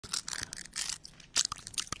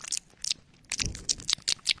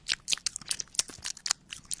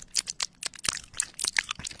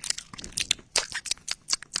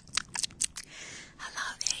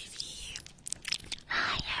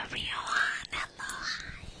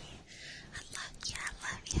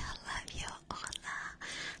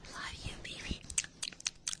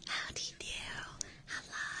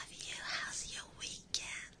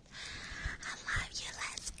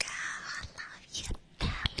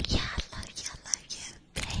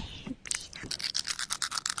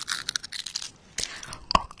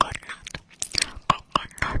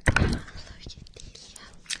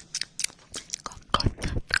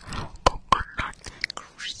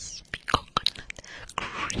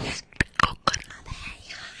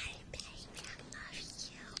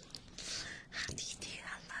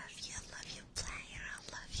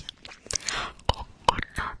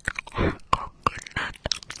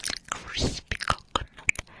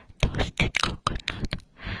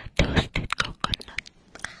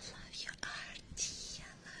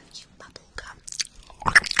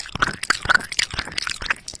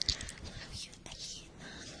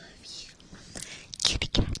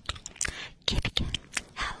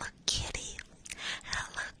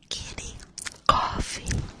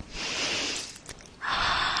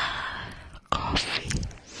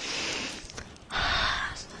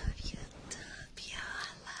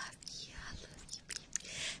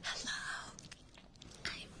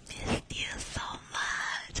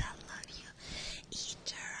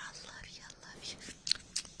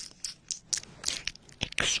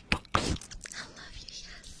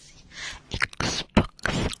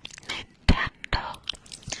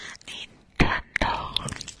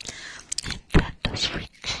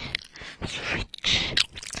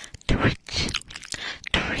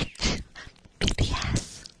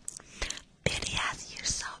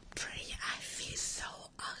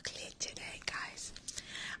ugly today, guys.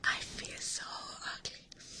 I feel so ugly.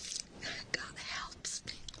 God helps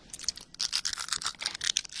me.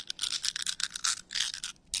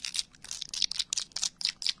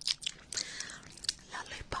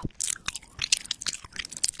 Lollipop.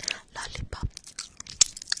 Lollipop.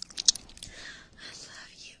 I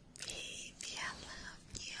love you, baby. I love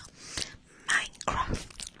you. Minecraft.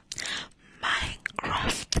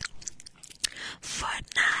 Minecraft.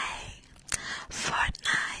 Fortnite.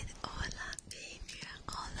 Fortnite. Hola, baby.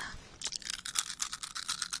 Hola.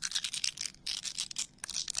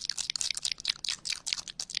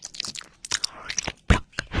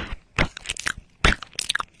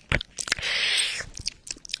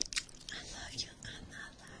 I love you, and I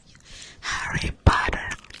love you. Harry Potter.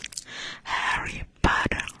 Harry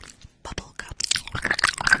Potter. Bubblegum.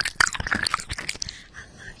 I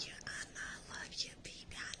love you, and I love you,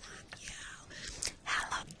 baby. I love you.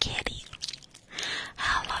 Hello Kitty.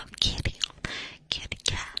 Hello Kitty. Kitty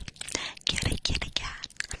cat. Kitty kitty cat.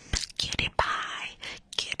 Kitty pie.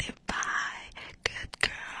 Kitty pie. Good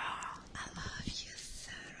girl. I love you,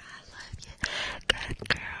 Sarah. I love you. Good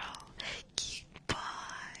girl. Cute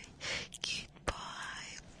boy. Cute boy.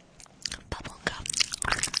 Bubblegum.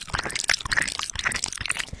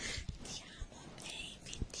 Tiamo,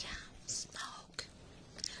 baby. Tiamo. Smoke.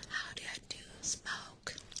 How do I do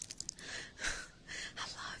smoke? I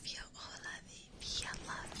love you, hola, baby. I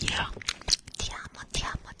love you. Tiamo,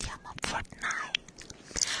 tiamo, tiamo. Fortnite.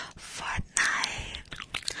 Fortnite.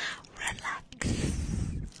 Relax.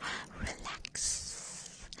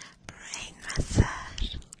 Relax. Brain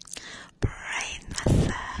massage. Brain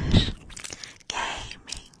massage.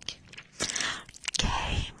 Gaming.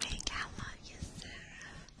 Gaming. I love you,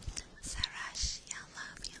 Sarah. Sarah, I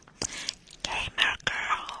love you. Gamer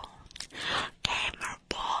girl. Gamer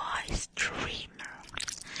boy. Streamer.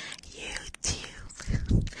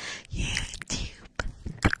 YouTube.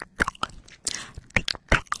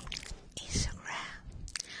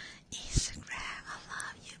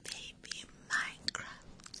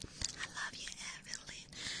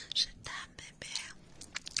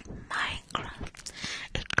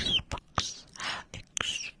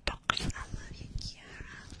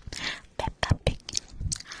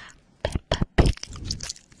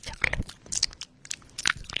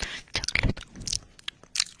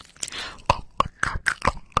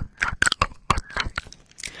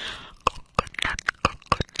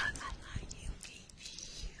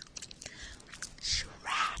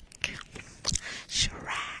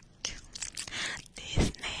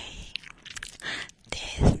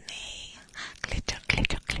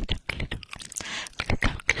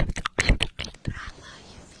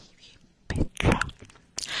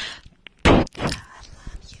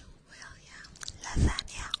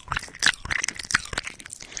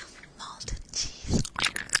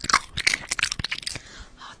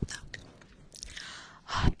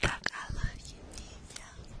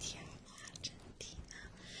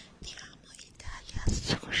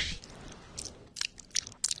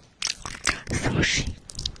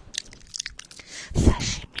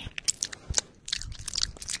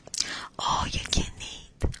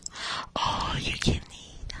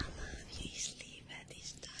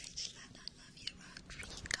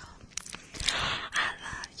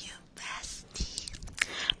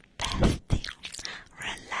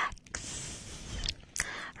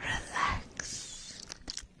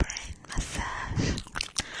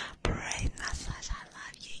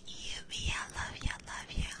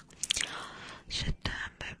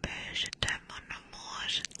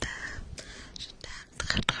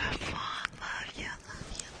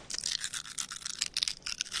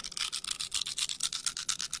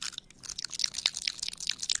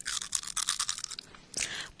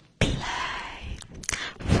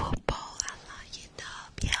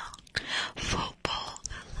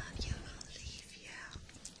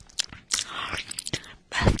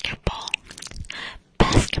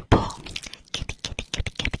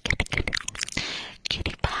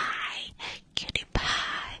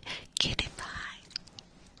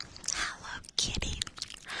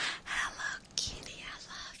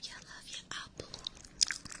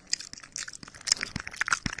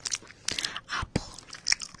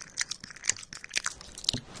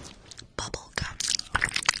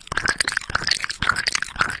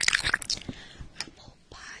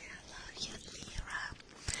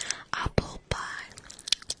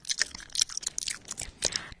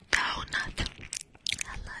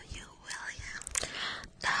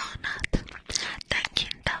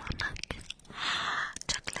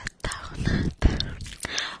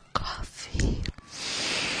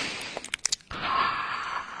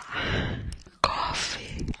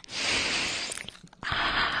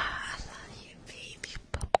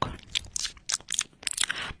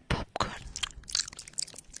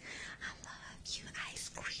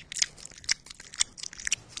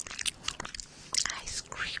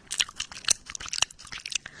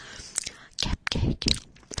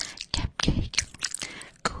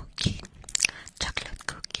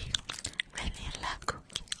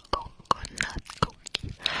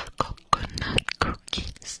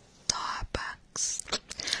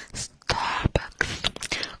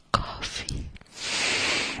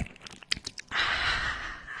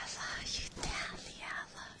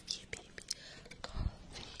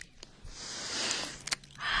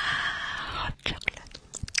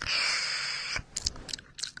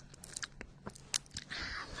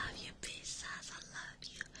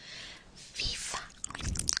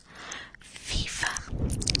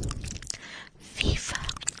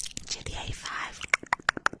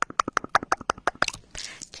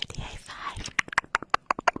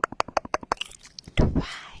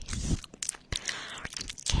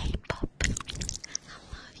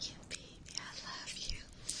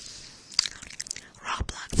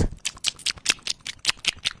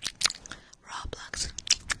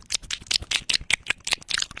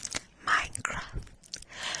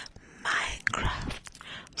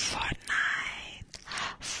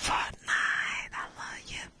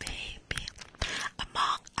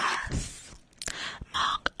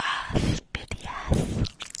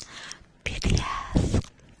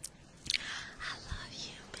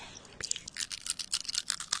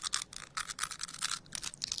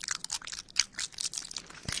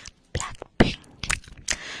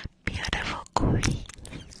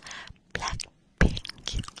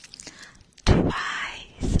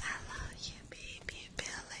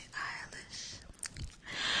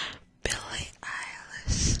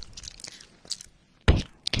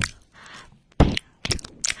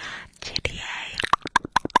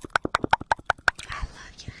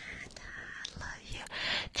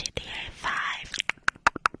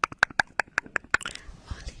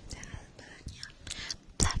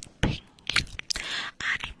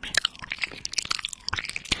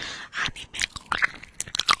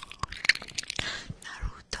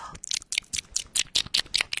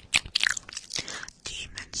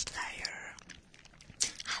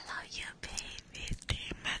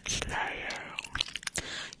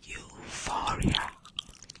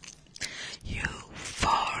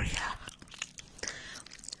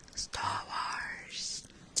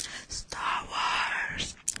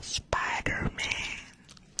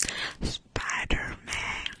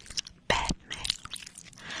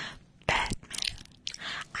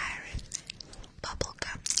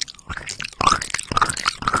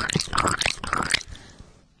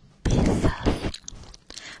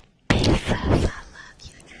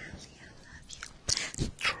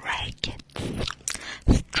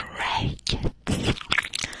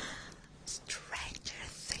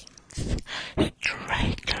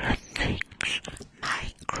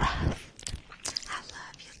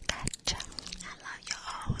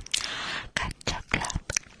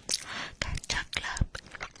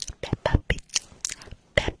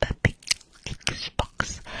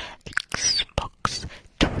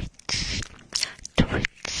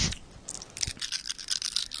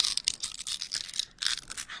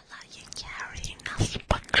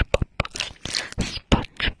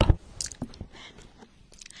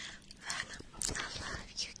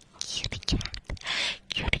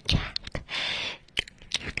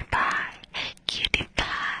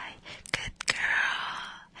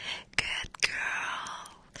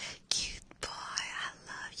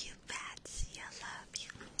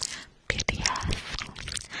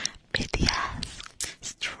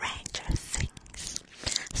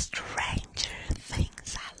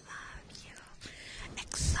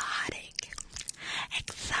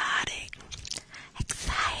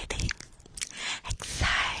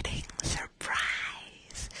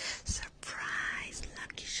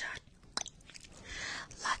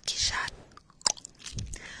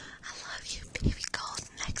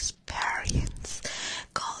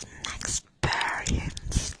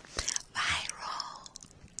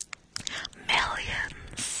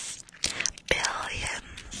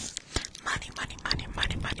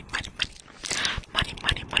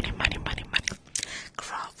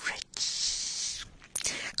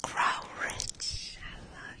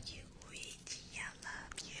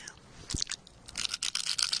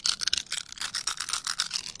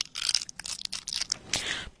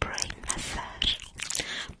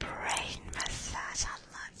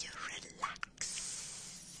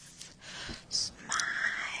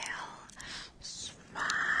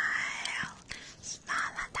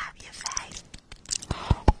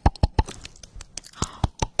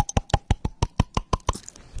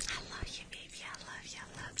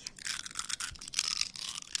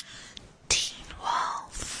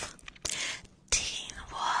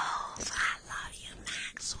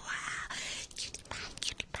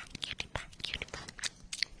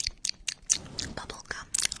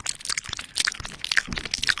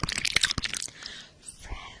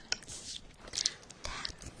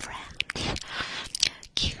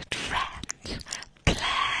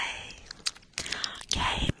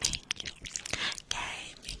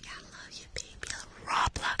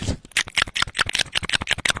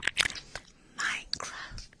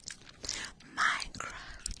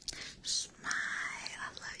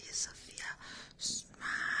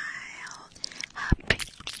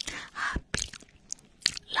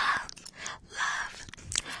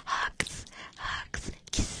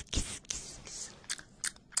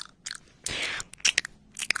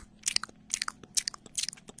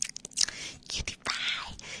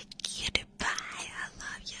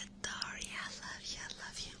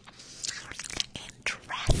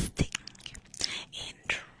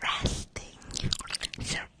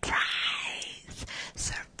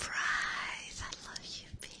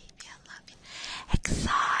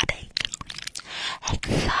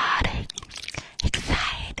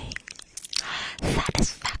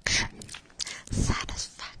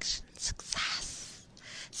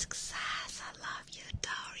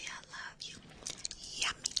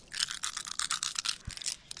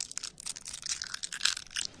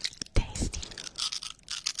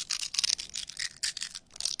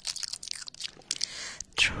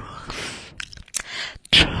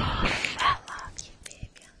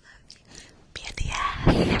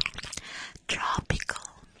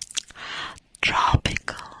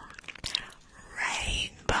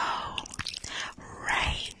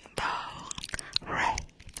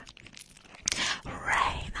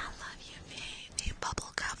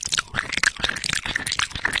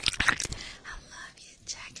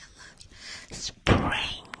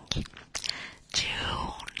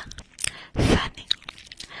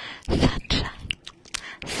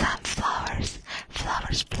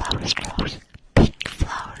 flowers, pink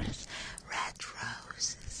flowers, red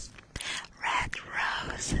roses, red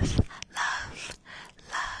roses. Love,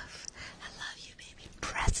 love, I love you, baby.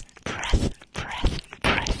 Present, present, present,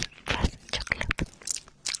 present, present. Chocolate,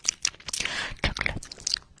 chocolate.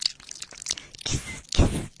 Kisses,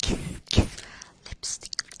 kisses, kisses, kisses.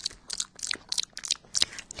 Lipstick,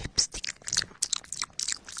 lipstick.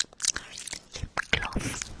 Lip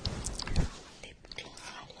gloss, lip gloss.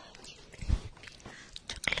 I love you, baby.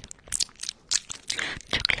 Chocolate,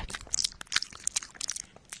 chocolate.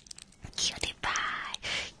 Cutie pie,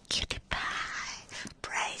 cutie pie.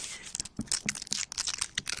 Braces,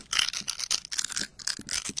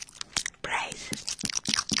 braces.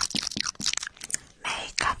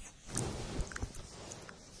 Makeup,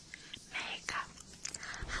 makeup.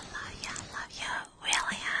 I love you,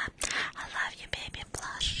 William. I love you, baby.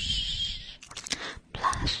 Blush,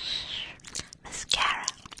 blush, mascara,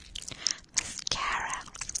 mascara,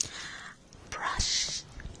 brush,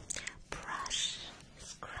 brush,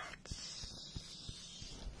 scratch,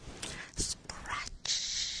 scratch,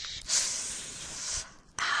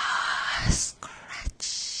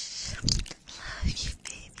 scratch. Love you,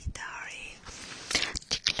 baby Dory. Tickle,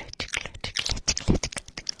 tickle, tickle, tickle, tickle,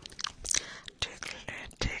 tickle,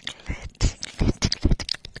 tickle, tickle,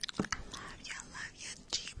 tickle. I love you,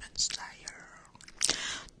 Demon Slayer.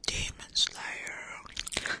 Demon Slayer.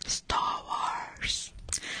 Star Wars.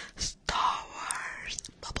 Star Wars.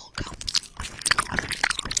 Bubblegum.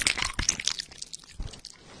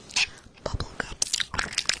 Bubblegum.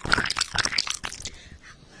 I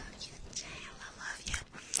love you, Jail. I love you.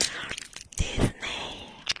 Disney.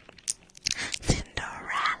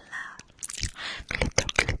 Cinderella. Glitter,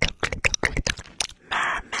 glitter, glitter, glitter.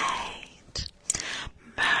 Mermaid.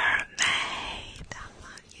 Mermaid. I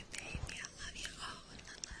love you, baby. I love you. Oh, and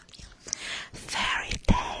I love you. Fairy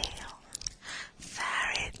tale.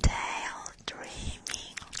 Fairy tale.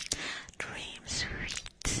 Dreaming. Dream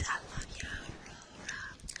sweet. I love you,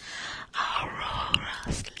 Aurora.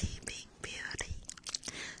 Aurora. Sleeping Beauty.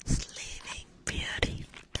 Sleeping Beauty.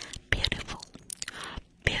 Beautiful.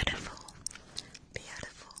 Beautiful.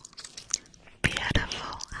 Beautiful.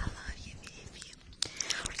 Beautiful. I love you, baby.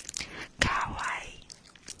 Kawaii.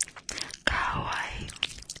 Kawaii.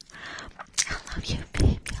 I love you,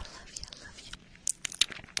 baby. I love you. I love you.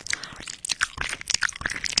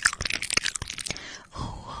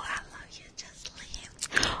 Oh, I love you, Jocelyn.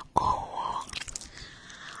 Oh,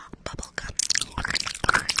 bubblegum.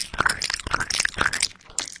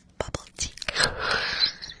 Bubble tea.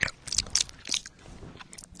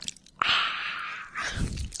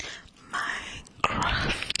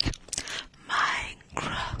 Minecraft.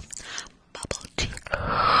 Minecraft. Bubble tea.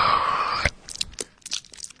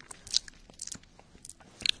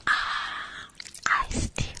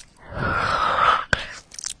 Iced tea. I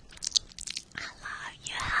love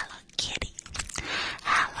you, Hello Kitty.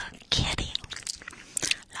 Hello Kitty.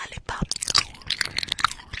 Lollipop.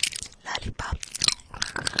 Lollipop. I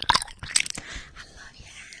love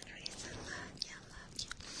you, Andres. I love you.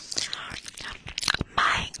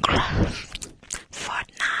 Minecraft.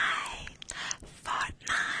 Fortnite.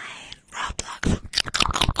 Fortnite. Roblox.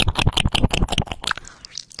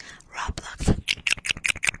 Roblox.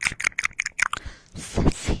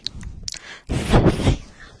 Sassy. Sassy.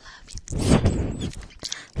 I love you. Sassy.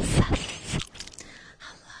 Sassy.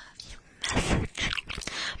 I love you. Message.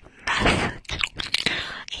 Message.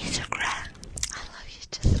 Instagram. I love you,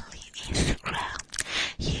 Jocelyn. Instagram.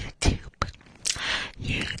 YouTube.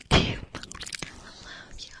 YouTube. I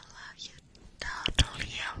love you. I love you.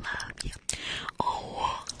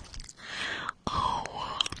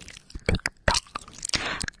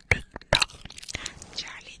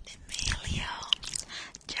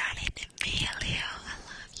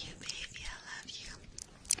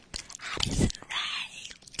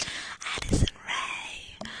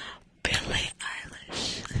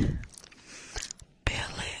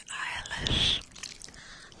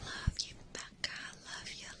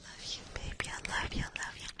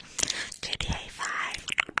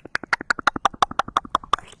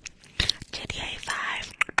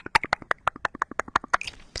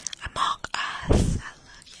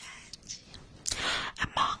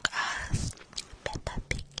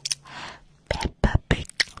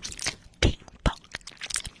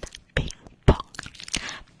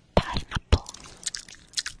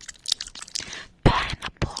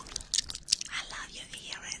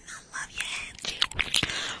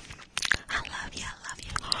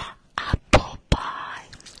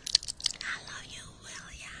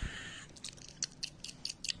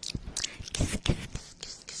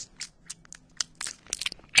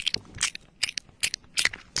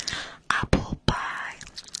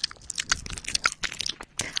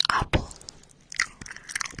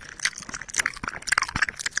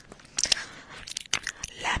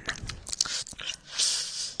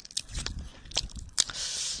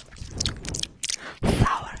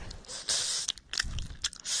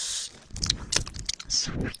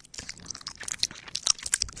 sweet,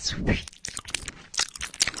 sweet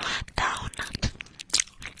donut,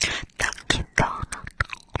 Dunkin' Donut,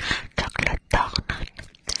 chocolate donut,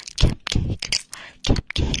 cupcake,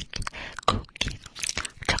 cookie,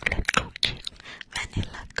 chocolate cookie,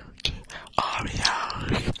 vanilla cookie,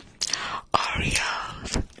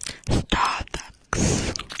 Oreos, Starbucks,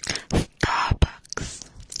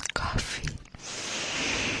 coffee,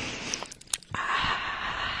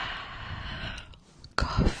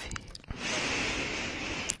 coffee,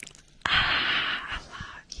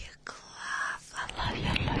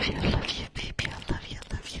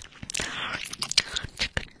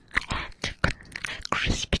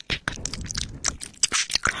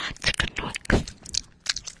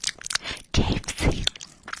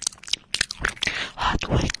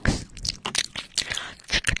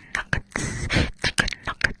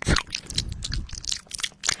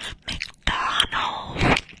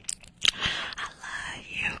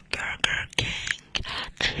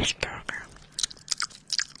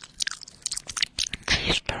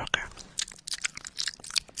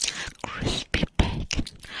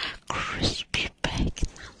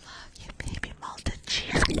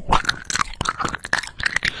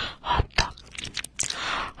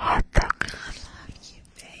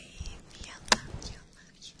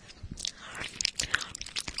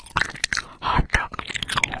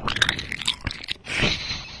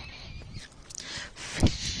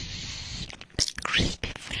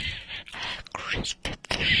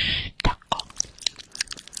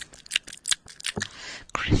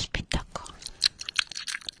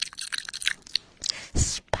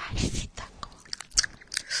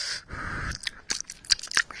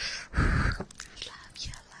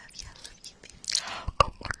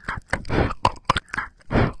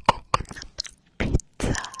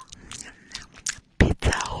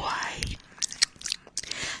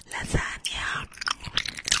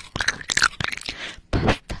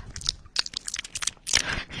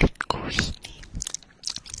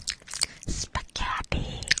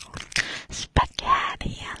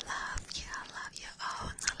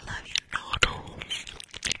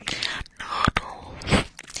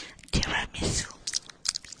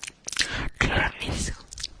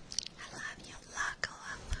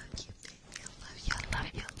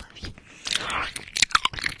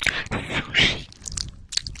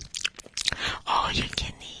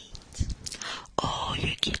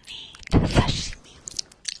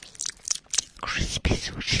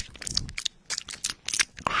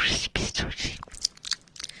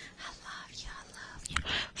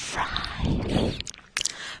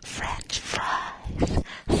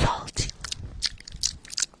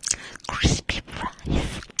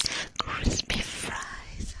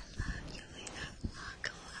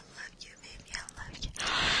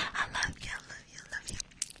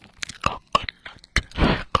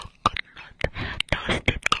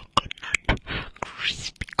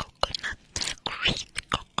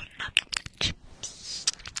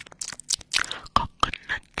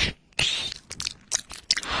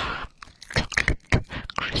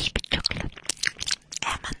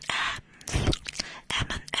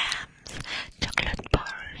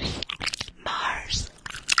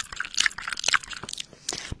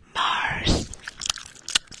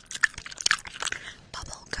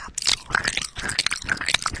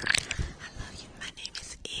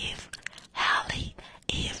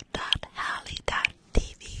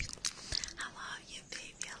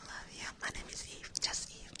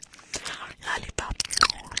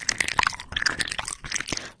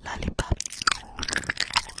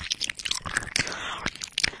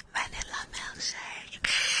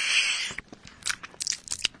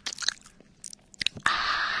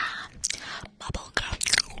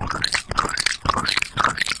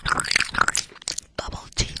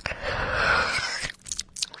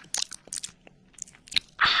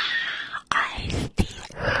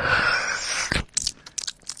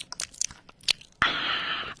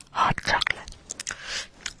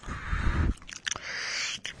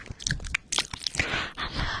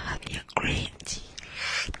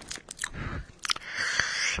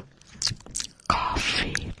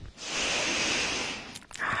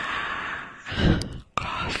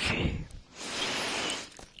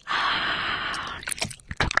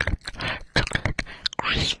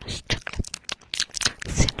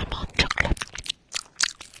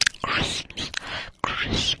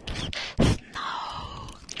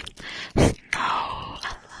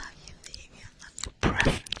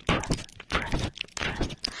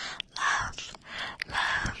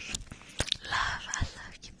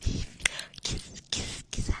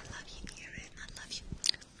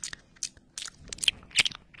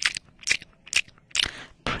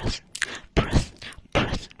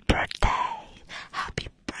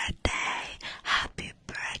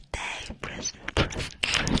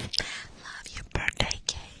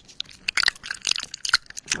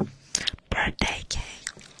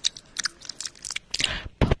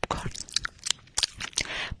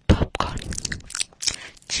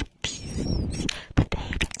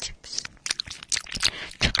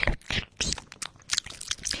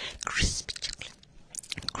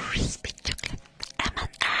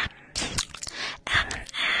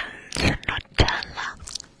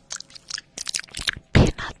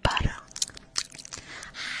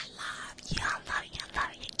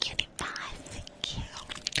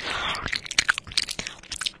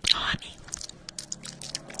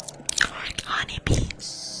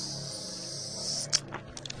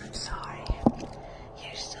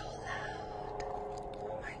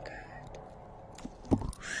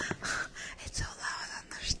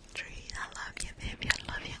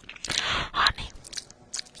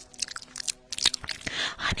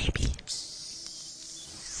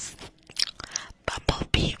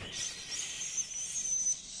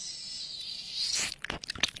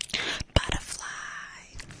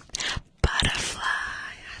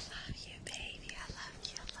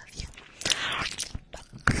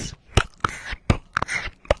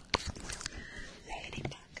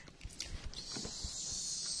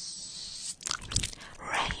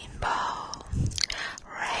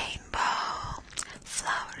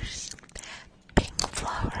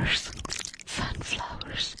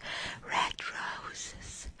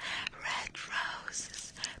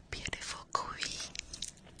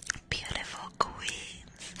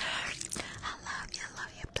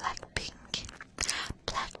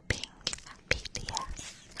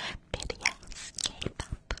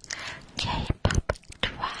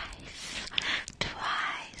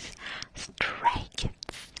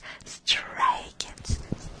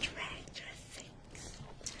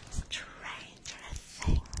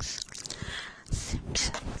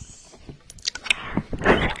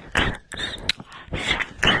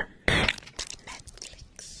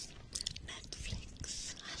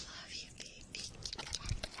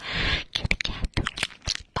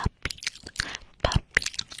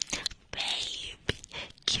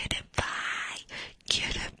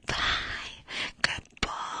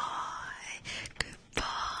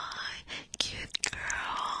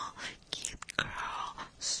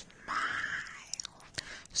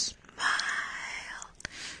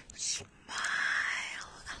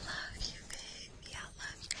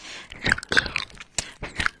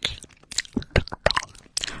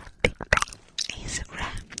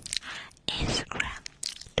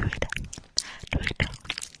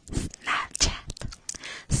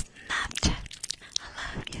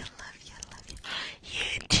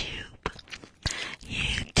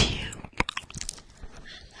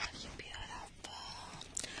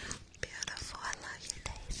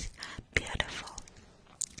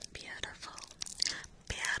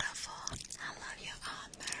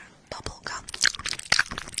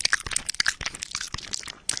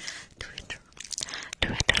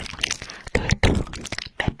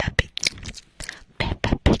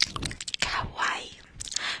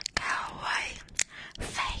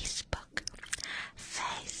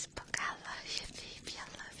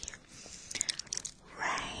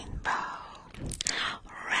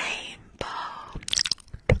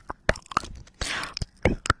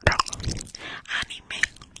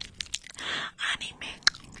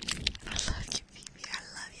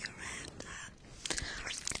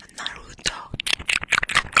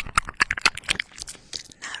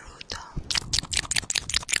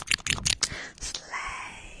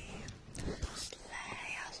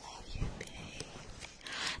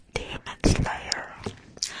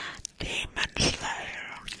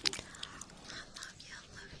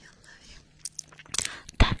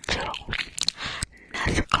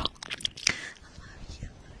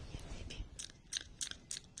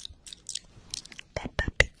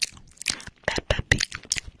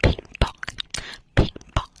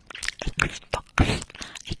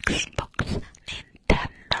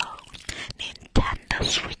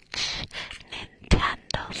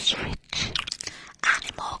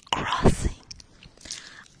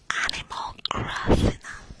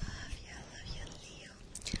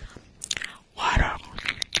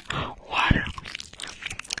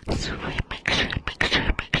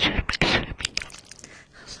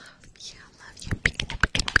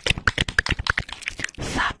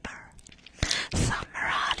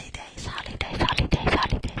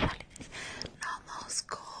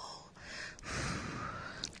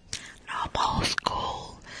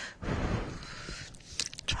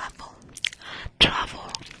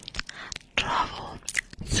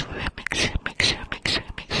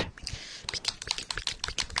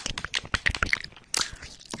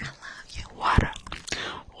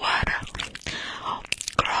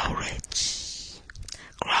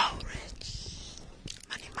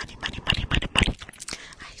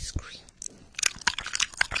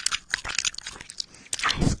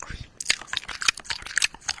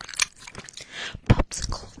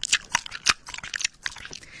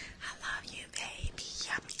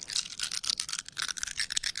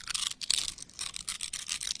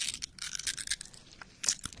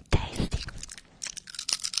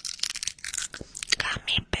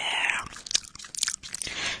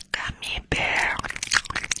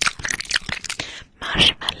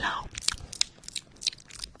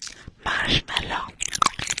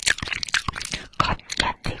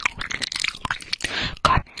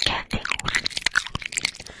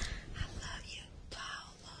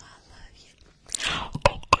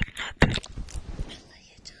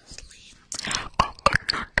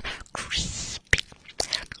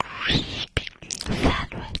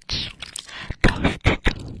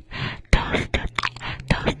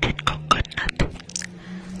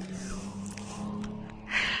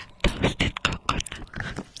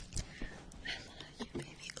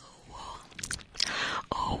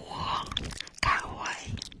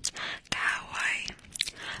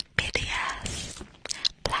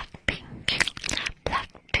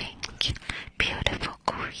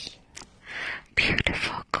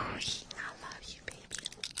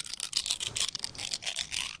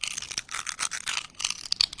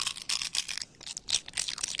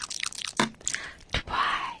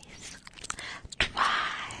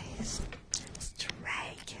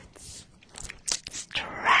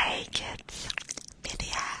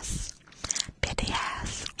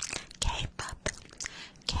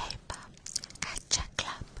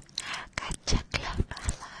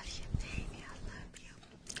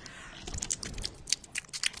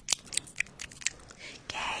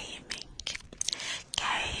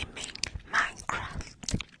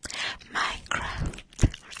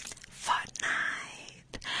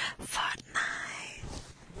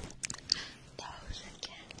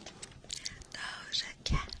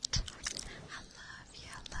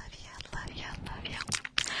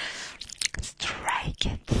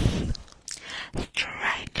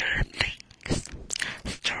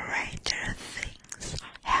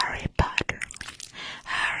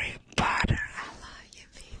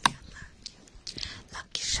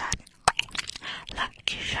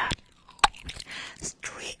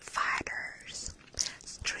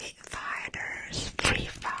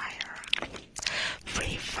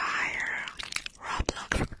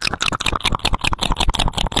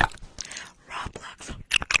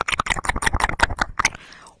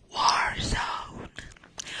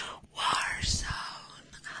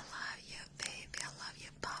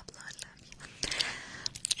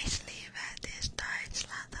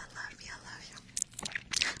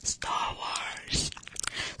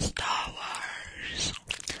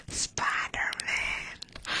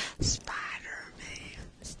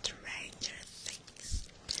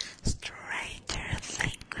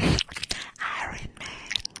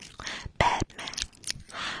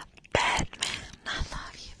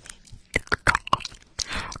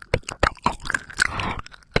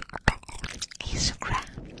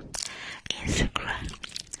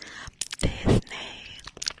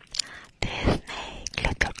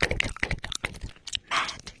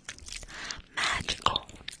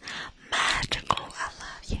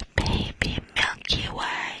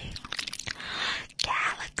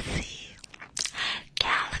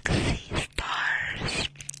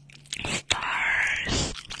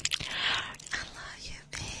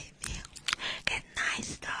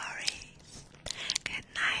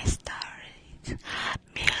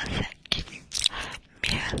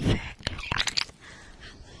 music. I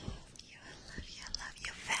love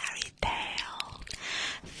you. Fairy tale.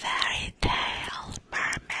 Fairy tale.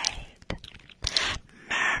 Mermaid.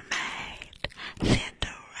 Mermaid.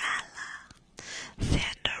 Cinderella.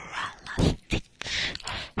 Cinderella.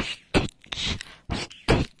 Stitch.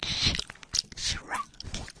 Shrek.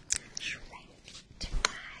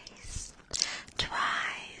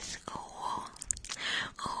 Twice. Oh.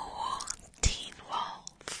 Teen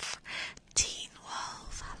Wolf. Teen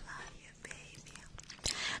Wolf. I love you, baby.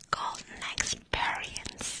 Golden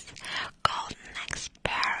Experience. Golden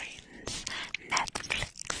Experience. Netflix.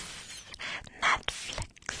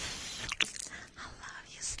 I love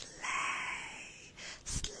you, Slay.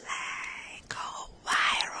 Slay. Go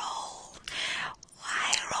viral.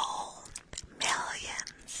 Viral.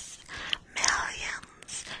 Millions.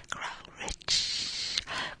 Millions. Grow rich.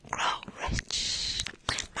 Grow rich.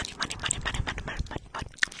 Money, money, money, money, money, money, money, money.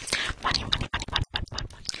 Money, money, money, money, money, money,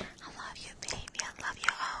 money. I love you, baby. I love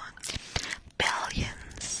you all.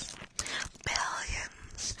 Billions.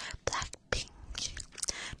 Billions. Blackpink.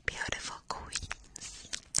 Beautiful queens.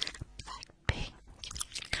 Blackpink.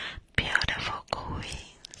 Beautiful queens.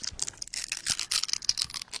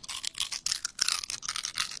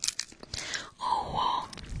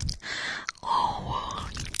 Oh,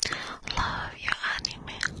 love your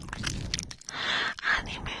anime.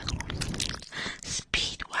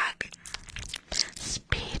 Speedwagon.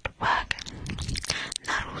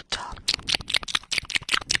 Naruto.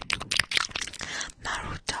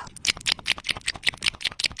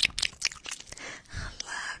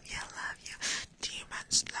 Love you.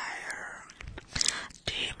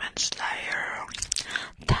 Demon Slayer.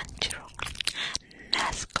 Tanjiro.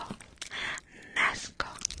 Nezuko.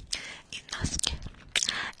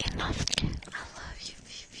 Inosuke. I love you,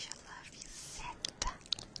 Vivi. I love you, Senta.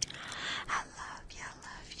 I love you.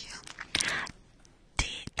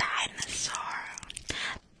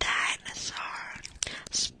 Dinosaur.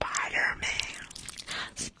 Spider-Man.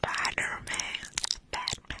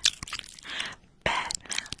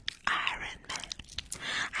 Batman. Iron Man.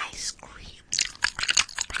 Ice cream.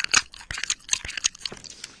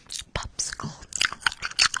 Popsicle.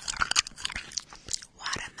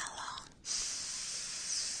 Watermelon.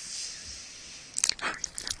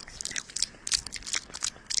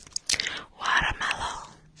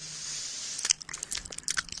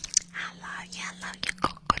 I love you.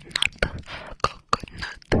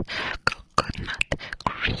 Coconut.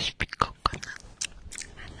 Crispy coconut. I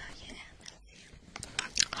love you,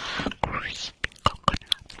 crispy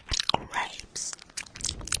coconut. Grapes.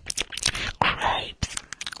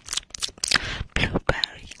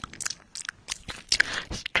 Blueberry.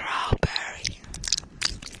 Strawberry.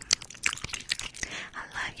 I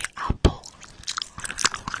love you, apple.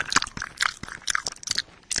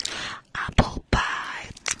 Apple pie.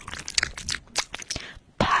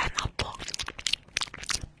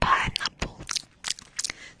 Pineapple.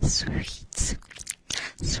 Sweet.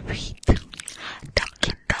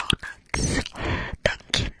 Dunkin' Donuts.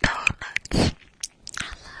 I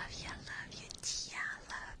love you, Tia. I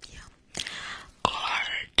love you.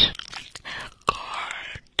 Gourd.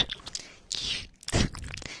 Cute.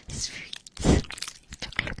 Sweet.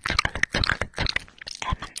 Chocolate.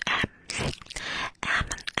 M&M's.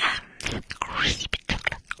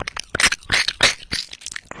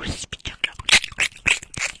 Crispy chocolate.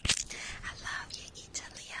 I love you,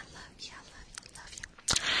 Italy. I love you.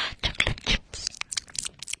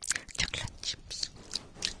 Chocolate chips.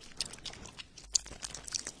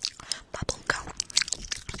 Bubblegum.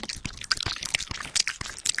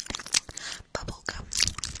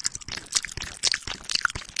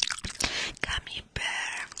 Gummy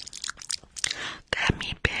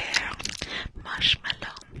bear.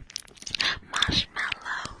 Marshmallow.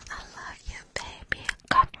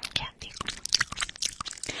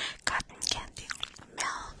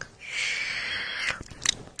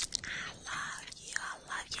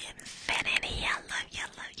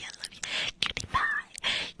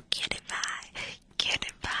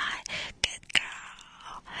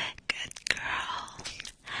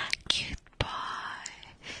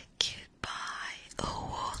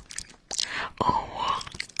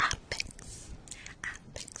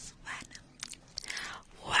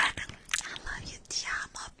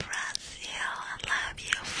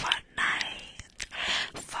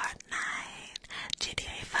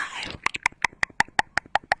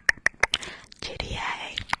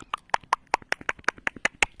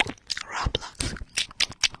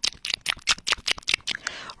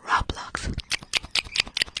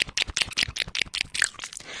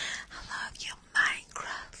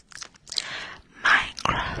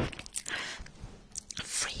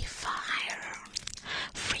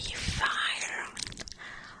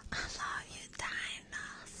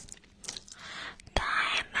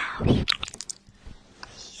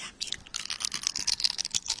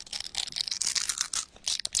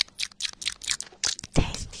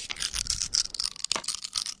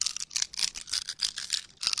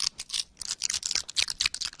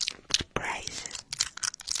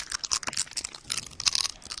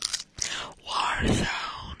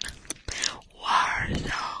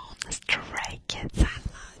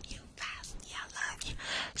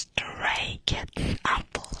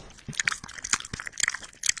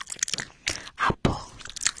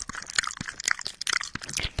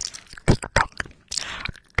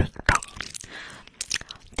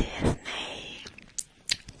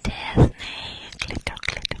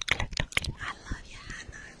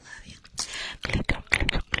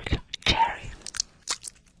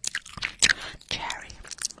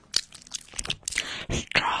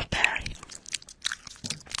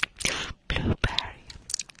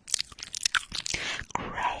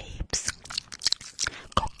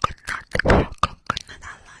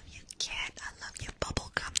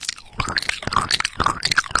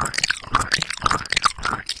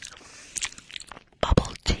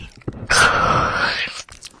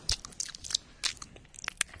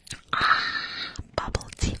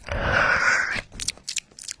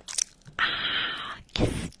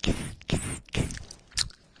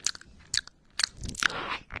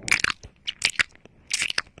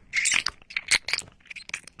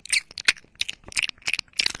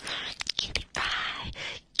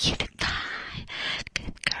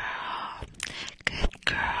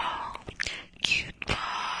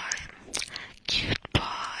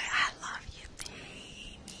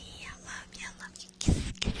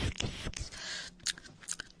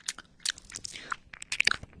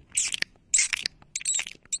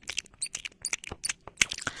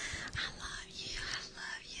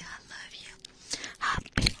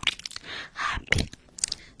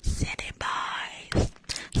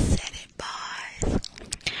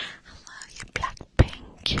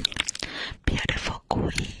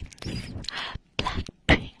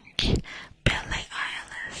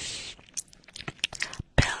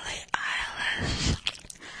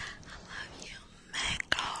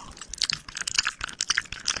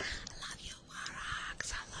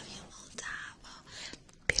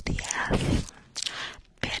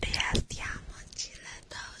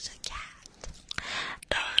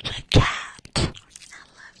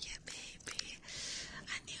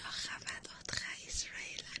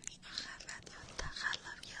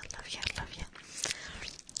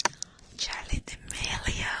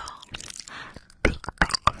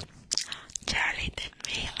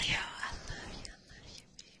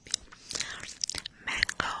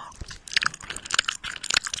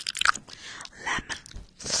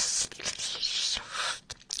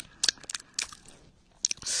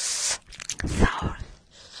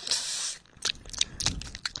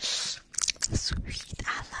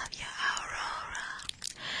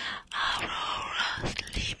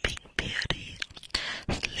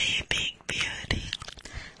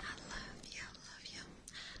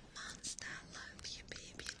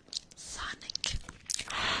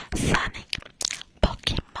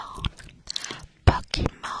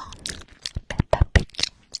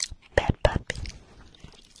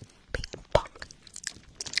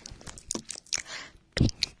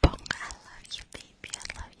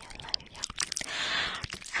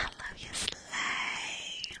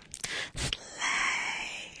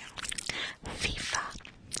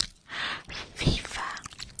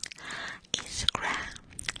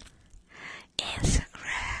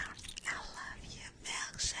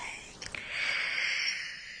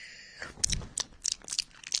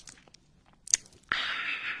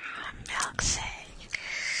 sexy.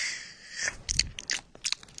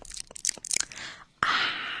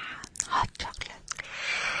 Hot chocolate.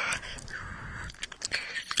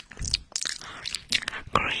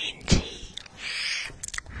 Green tea.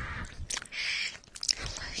 I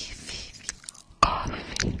love you, baby.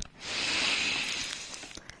 Coffee.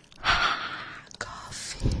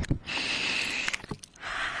 Coffee.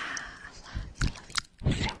 I love you.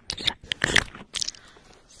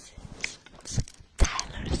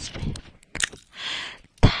 Taylor Swift.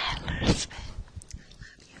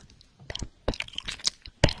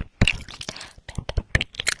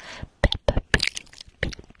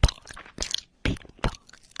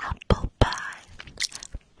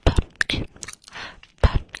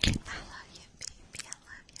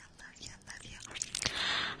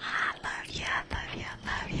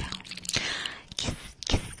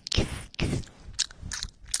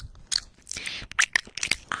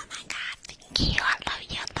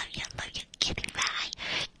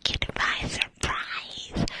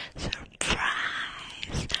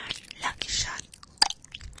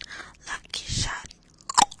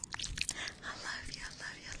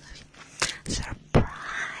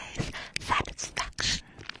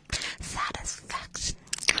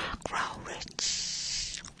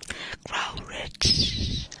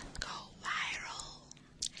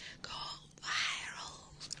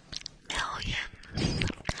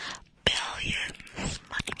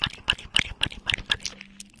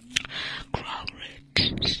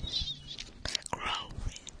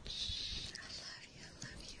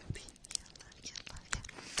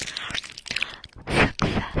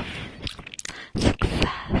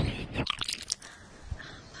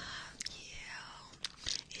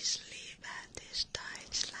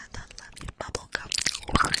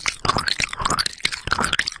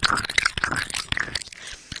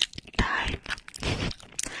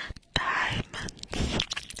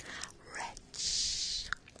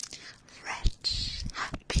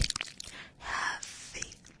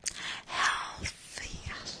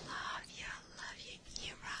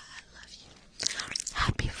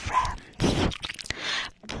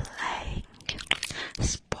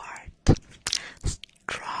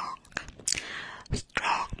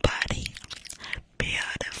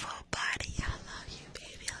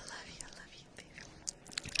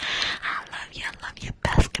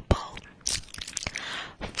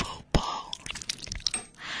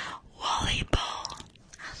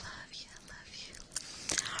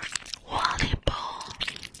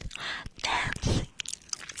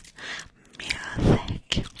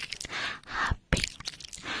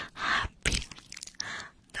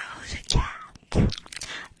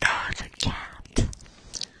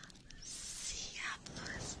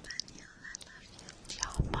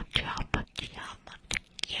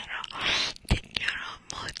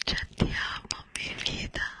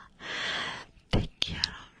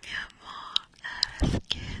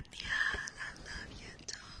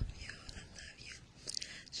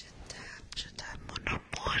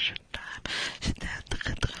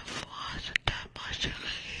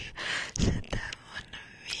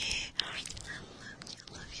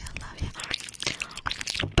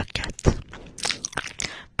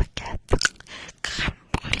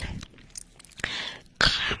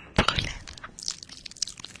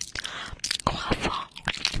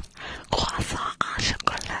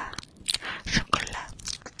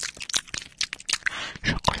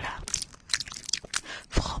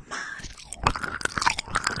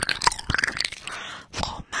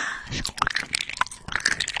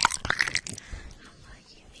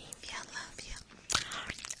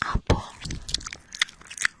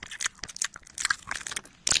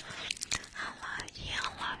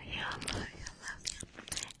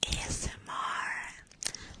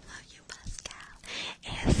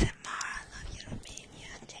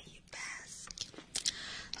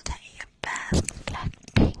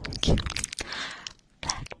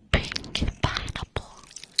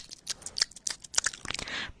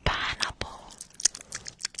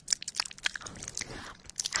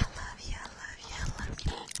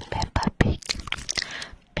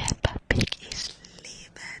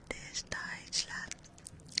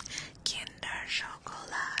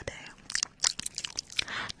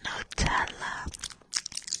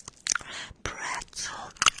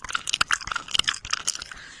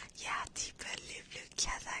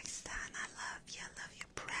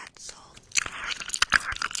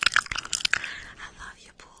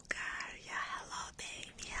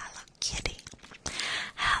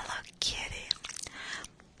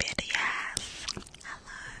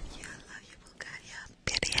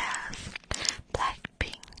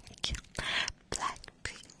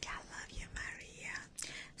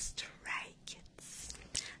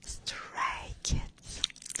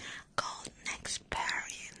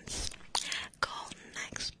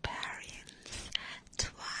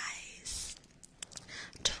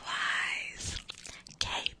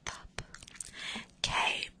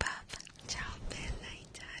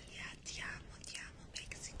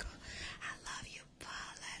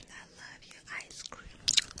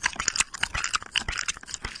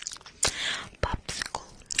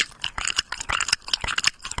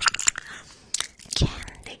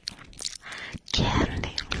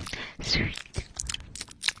 sweet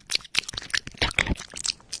chocolate.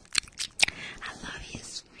 I love you,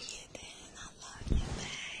 Sweden. I love you,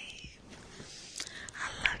 babe. I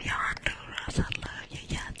love you, Honduras. I love you,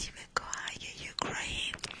 Yativikoya,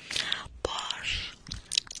 Ukraine, Bosch,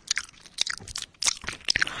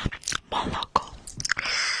 Morocco,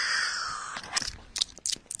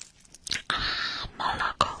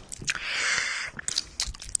 Morocco,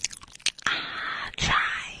 Chai.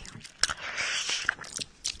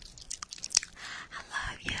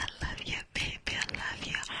 I love you, baby. I love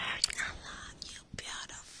you. I love you,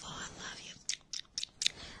 beautiful. I love you.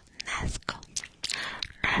 Nesco,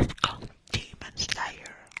 Nesco, Demon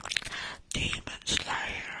Slayer, Demon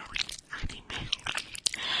Slayer, Anime,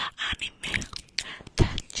 Anime,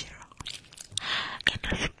 Tanjiro,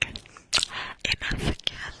 Inazuki,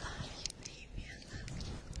 Inazuki, I love you, baby, I love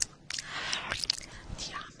you.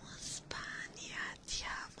 Ti amo, Spagna, ti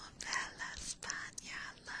amo, bella Spagna,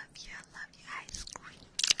 I love you, ice cream.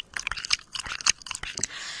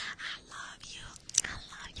 I love you, I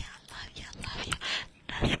love you, I love you, I love you.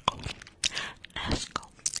 Nesco, Nesco,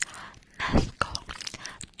 Nesco,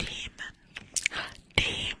 Demon,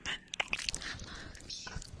 Demon. I love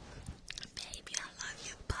you, baby. I love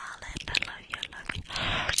you, Poland. I love you, I love you.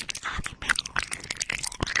 Anime,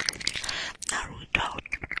 Naruto,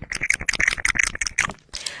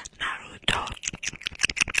 Naruto,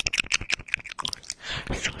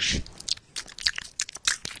 sushi.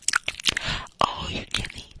 All you can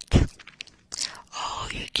eat. All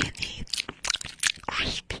you can eat.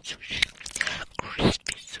 Crispy sushi.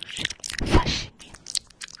 Crispy sushi. Sashimi.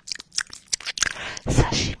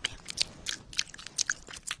 Sashimi.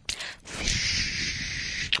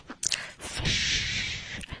 Fish.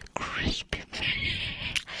 Fish. Crispy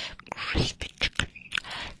fish. Crispy chicken.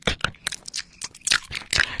 Chicken.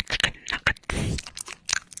 Chicken nuggets.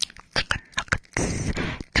 Chicken nuggets.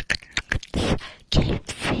 Chicken nuggets.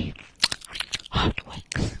 KFC. Hot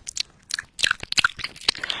wings.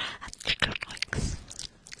 Chicken wings.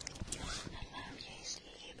 I love you,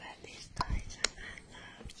 Liberty Station. I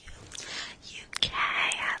love you. UK,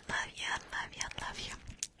 I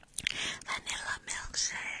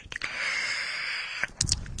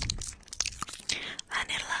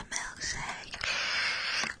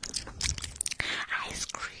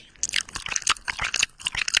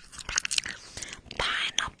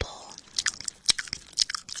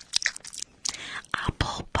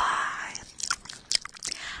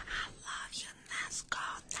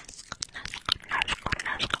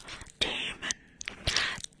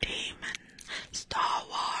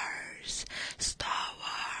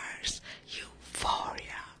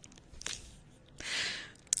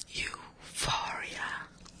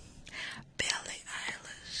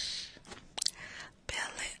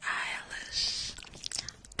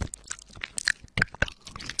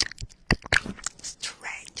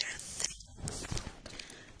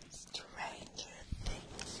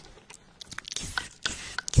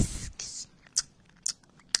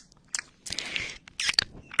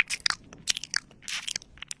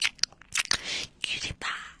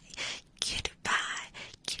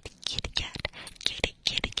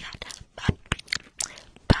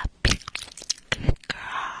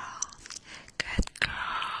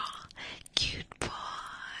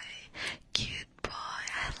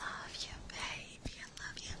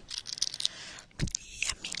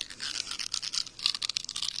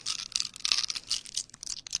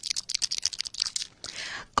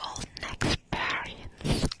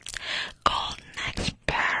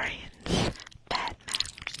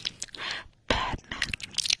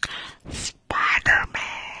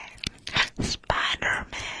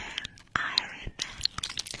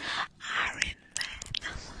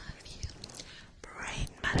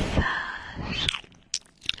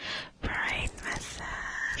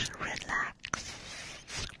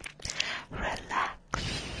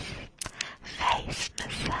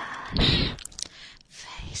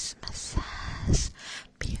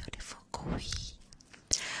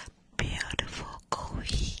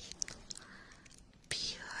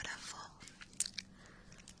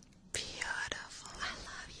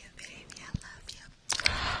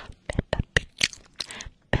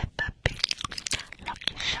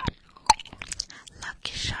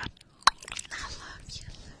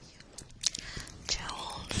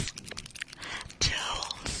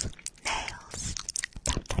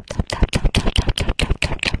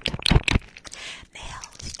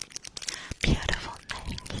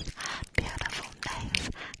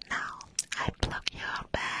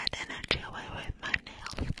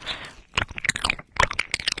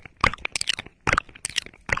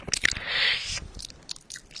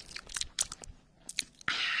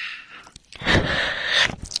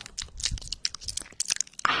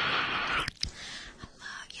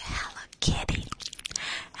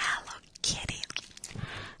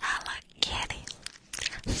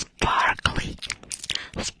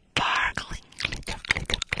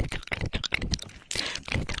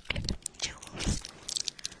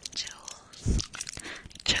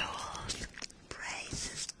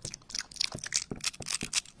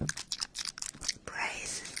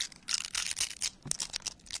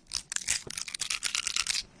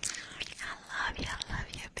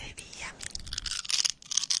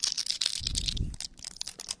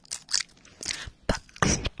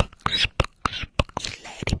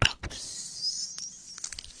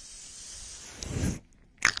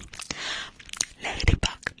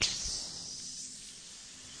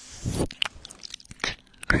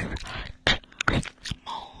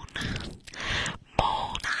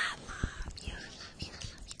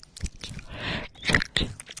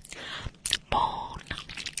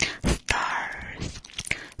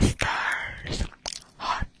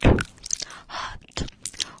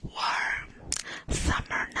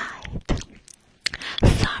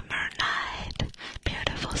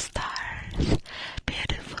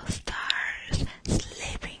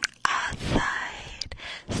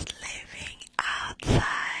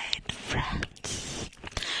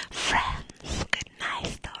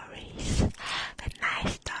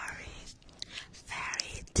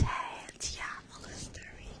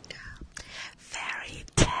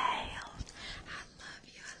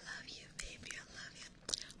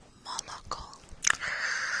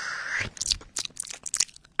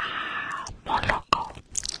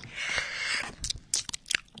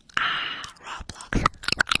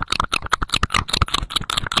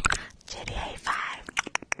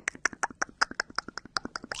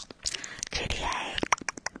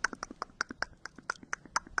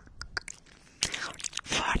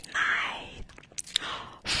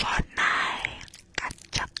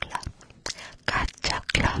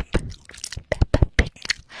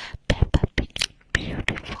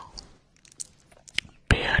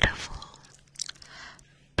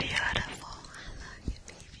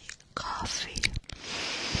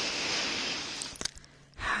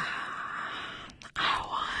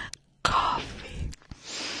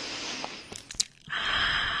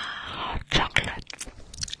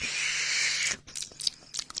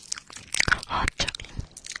hot